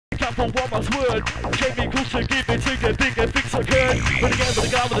for one man's word. Jamie Coulson, give me to get big and fix I can. When again with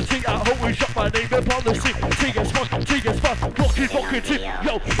the guy with the T, I always shot my name upon the seat. T gets fun, rocket tip.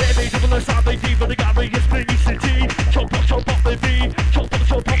 Yo, baby, double S, I'm deep for the guy with his big ECT. Chop up with me, chop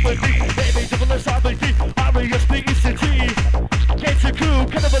up with me. Baby, double S, I'm deep, R-E-S-P ECT. Get it cool,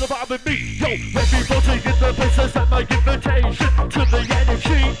 kind of about with me. Yo, everybody in the place has sent my invitation to the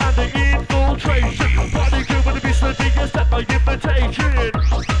energy and the infiltration. Party good when the beast of the sent my invitation.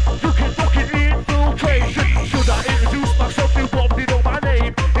 You can rock it, infiltration. Should I introduce myself? You probably know my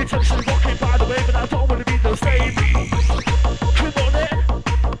name. It's actually rocking by the way, but I don't want to be the same. Come on in,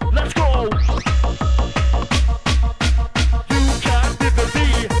 let's go. You can live with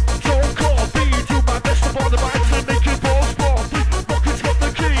me, don't call me. Do my best upon the mic to make you both frothy. Rocket's got the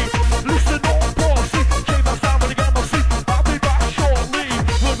key, listen on boss. Came my sound when I got my seat. I'll be back shortly.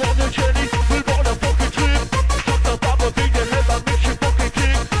 We're on a journey, we're on a fucking trip. Got the bubble in your head that makes you fucking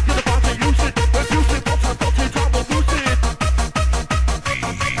kick. You're about to use it, refuse it. Once I've got it, I will lose it.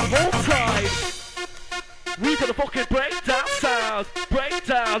 Hold tight. We gonna fucking break down sound, break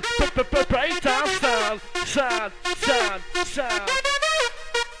down sound.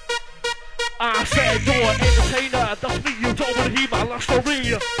 I said you're an entertainer, that's me, you don't wanna hear my last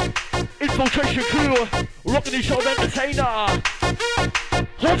story. Infiltration crew, rocking the show entertainer.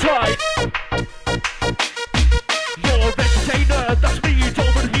 Hold tight. You're an entertainer, that's me, you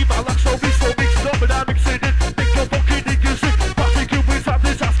don't wanna hear my last story. So mix it up and I mix it in, make your fucking niggas sick. Passing you with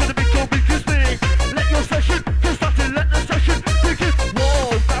something that's gonna make your niggas big. Let your session, get started, let the session begin.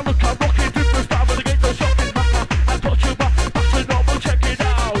 Whoa, now look, I'm rocking different style, but I get no shocking. I got you back, to normal, check it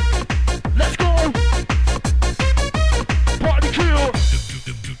out. Let's go! Party crew!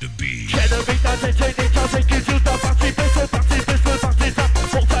 Generate that entertainment, I'll take you to the party business, time.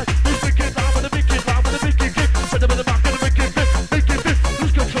 Hold tight, this wicked, I'm with a wicked kick. Send them in the back of the wicked fit,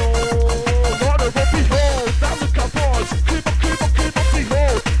 lose control. Lord of behold, now look up on. Keep on,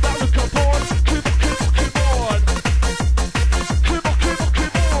 behold. Now look up on. Keep on. Keep on.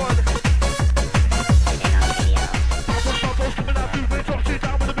 Bubbles coming out, moving, touching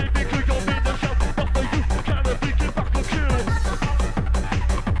down with a big crew, you're in the show. But for you, kind of big, get back on cue.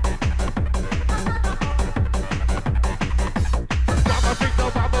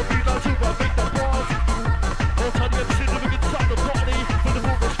 I'ma bring the to a big the boss. All time you ever seen the wicked start the party. With the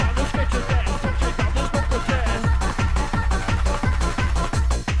rumors, final sketches there. Some shake down, there's no protest.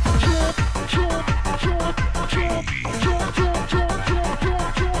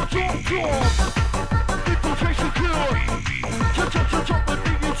 Infiltration crew. Chop with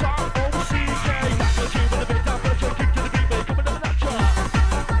me, it's R-O-C-K. Back at you with a bit down, but you're kick to the beat, mate. Coming up and at ya.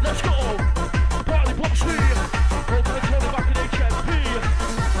 Let's go. Party box here. Hold on, turn it back in HMP.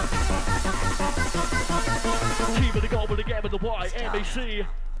 Team with the goal, with the game with the Y, MAC.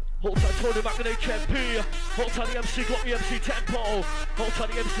 Hold tight, turn it back in HMP. Hold tight, the MC, got the MC tempo. Hold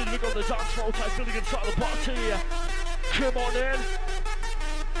tight, the MC, look on the dance floor. Tight, feeling inside the party. Come on in.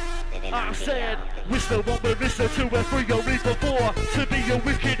 I said, we're still one, we're Mr. 2, we're 3, you're even 4. To be a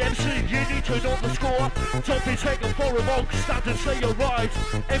wicked MC, you need to know the score. Don't be taken for a monk, stand and say you're right.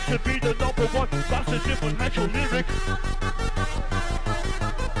 Aim to be the number one, that's a different actual lyric.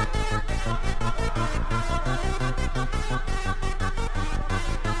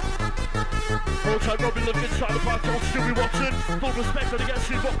 All time Robbie living inside the party on Stewie Watson. Full respect for the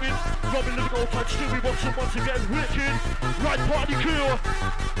MC Robin. Robbie living all time Stewie Watson once again wicked. Right party crew.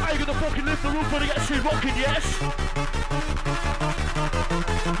 Are you gonna fucking lift the roof for the MC rocking, yes?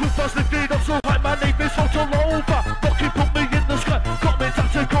 You first lifted up so high, my name is all over. Fucking put me in the sky, got me down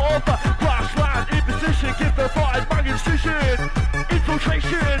to cover. Crash land in position, give the vibe my incision.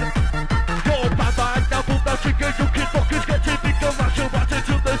 Infiltration. You're bad man, now pull that trigger, you can fuckers get it big, the match, you're right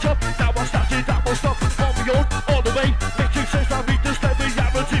into the top. Now I started, that will stop, on me on, all the way. Making sense, I read this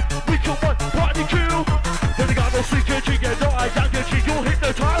familiarity. We can run, party crew. When the guy will see you, you know I am your G, you'll hit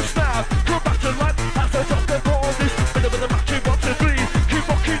the tiles now. Come back to life, as I drop the ball on this. Middle of the match, you want to breathe. Keep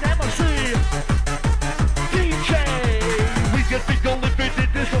rocking MIC. DJ, we get big on living in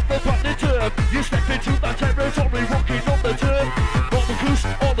this off the planet turf. You step into that territory, rocking on the turf. On the goose,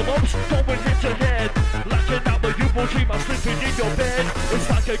 on the mobs, going head to head. Like an hour, you will dream of sleeping in your bed. It's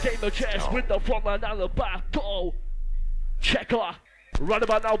like a game of chess with the front line and the back. Go! Checker! Right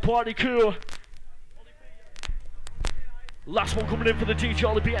about now, party crew. Last one coming in for the DJ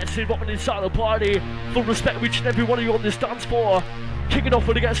Ollie BNC, rocking inside the party. Full respect to each and every one of you on this dance floor. Kicking off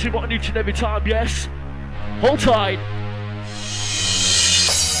with the BNC, rocking each and every time, yes? Hold tight.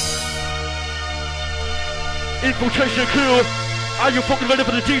 Infiltration crew. Are you fucking ready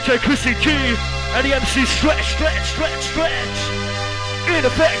for the DJ Chrissy G? And the MC stretch. In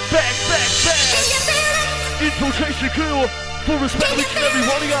effect, back. Infiltration crew, full respect for each and every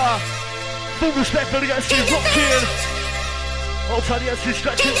one of ya. Full respect for the SC rocking. All time the SC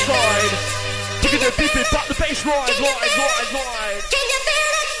stretch inside. Look at the beeping back the bass line.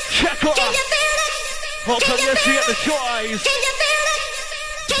 Check up. All time the SC at the choice.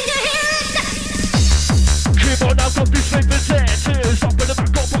 Come on now, got this fake potatoes. Up in the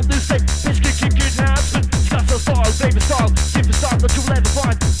back, got this fake. Biscuit kicking hands. Scatter style, baby style. Different style that you'll never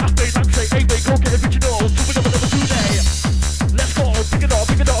find. I feel like say, hey, wait, go get original. Doing up another today. Let's go, pick it up.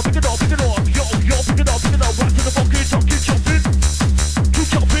 Yo, pick it up. Right to the fucking top, keep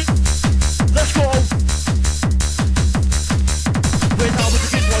jumping. Let's go. When I was a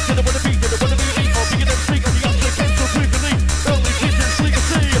kid, I didn't wanna be beat. I'm bigger than sleep on the outside, came so quickly. Early kids and sleep and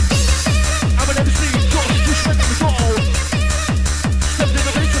see. I'm an MC, just spending the goal. Stepped in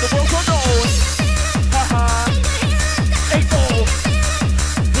the race of the world unknown. Haha. Ain't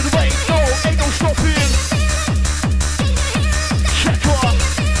no stopping. Check up.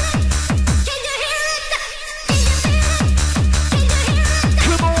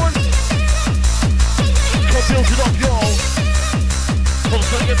 Come on. Come build it up, yo. Hold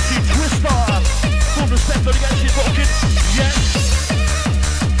on, MC Twister. Full respect for the MC rocking. Yes.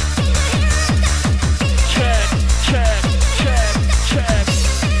 Check.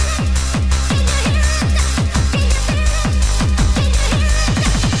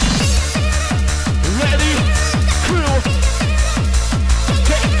 Ready? Crew.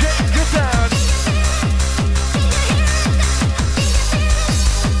 Get down.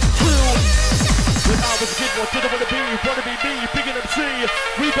 Crew. When I was a kid, what did I wanna be me, big and MC.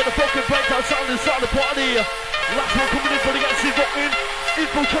 We got the fucking breakdown sound inside the party. Last one coming in for the MC rocking.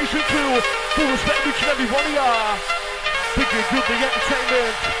 Infiltration crew. Full respect for each and every one of ya. Big and good, the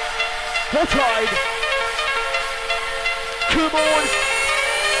entertainment. Hold tight. Come on.